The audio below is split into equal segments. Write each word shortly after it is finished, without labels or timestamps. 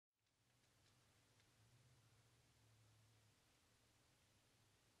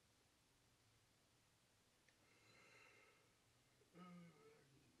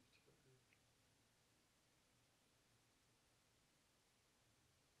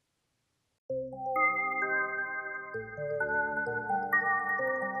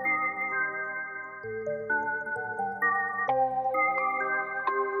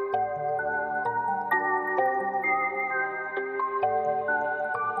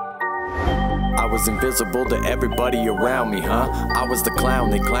I was invisible to everybody around me, huh? I was the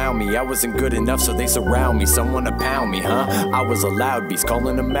clown, they clown me. I wasn't good enough, so they surround me. Someone to pound me, huh? I was a loud beast,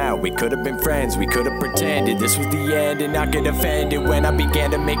 calling them out. We could have been friends, we could have pretended this was the end and not get offended when I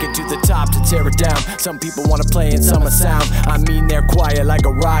began to make it to the top to tear it down. Some people wanna play and some are sound. I mean they're quiet like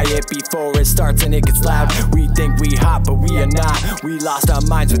a riot before it starts and it gets loud. We think we hot, but we are not. We lost our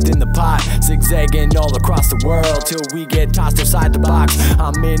minds within the pot, zigzagging all across the world till we get tossed inside the box.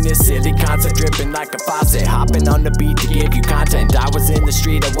 I'm in this silly concept, dripping like a faucet, hopping on the beat to give you content. I was in the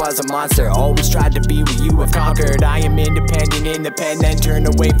street, I was a monster, always tried to be what you have conquered. I am independent, turn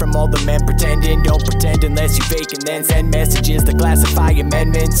away from all the men pretending. Don't pretend unless you fake and then send messages to classify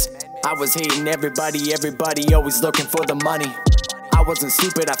amendments. I was hating everybody always looking for the money. I wasn't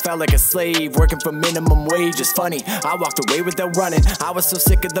stupid, I felt like a slave, working for minimum wage. It's funny, I walked away without running. I was so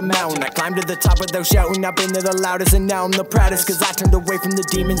sick of the mountain, I climbed to the top without shouting. I've been the loudest and now I'm the proudest, cause I turned away from the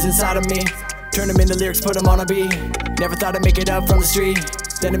demons inside of me. Turned them into lyrics, put them on a beat. Never thought I'd make it up from the street.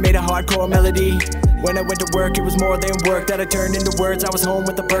 Then I made a hardcore melody. When I went to work, it was more than work that I turned into words. I was home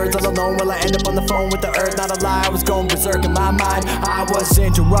with the birds all alone while I end up on the phone with the earth. Not a lie, I was going berserk in my mind. I was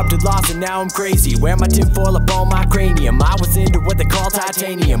interrupted, lost, and now I'm crazy. Wear my tinfoil up on my cranium. I was into what they call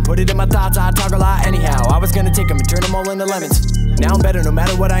titanium. Put it in my thoughts, I talk a lot anyhow. I was gonna take them and turn them all into lemons. Now I'm better no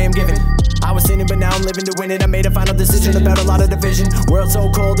matter what I am given. I was sinning, but now I'm living to win it. I made a final decision about a lot of division. World so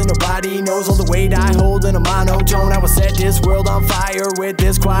cold and nobody knows all the weight I hold in a monotone. I will set this world on fire with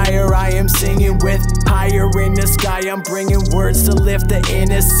this choir I am singing with. Higher in the sky, I'm bringing words to lift the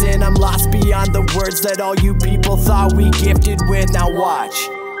innocent. I'm lost beyond the words that all you people thought we gifted with. Now watch.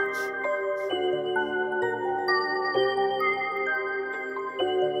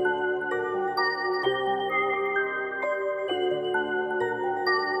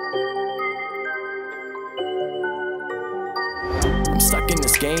 Stuck in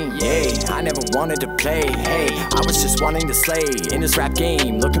this game, yay, I never wanted to play, hey, I was just wanting to slay, in this rap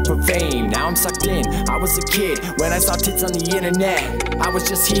game, looking for fame, now I'm sucked in. I was a kid, when I saw tits on the internet, I was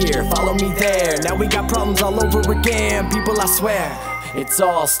just here, follow me there, now we got problems all over again, people I swear, it's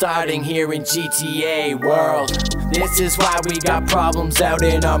all starting here in GTA world. This is why we got problems out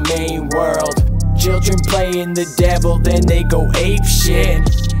in our main world. Children playing the devil, then they go ape shit.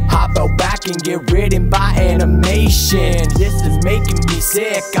 Hop out back and get ridden by animation. This is making me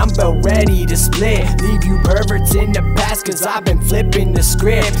sick, I'm about ready to split. Leave you perverts in the past, cause I've been flipping the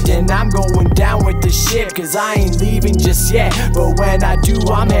script. And I'm going down with the ship, cause I ain't leaving just yet. But when I do,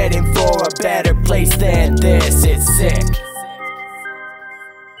 I'm heading for a better place than this, it's sick.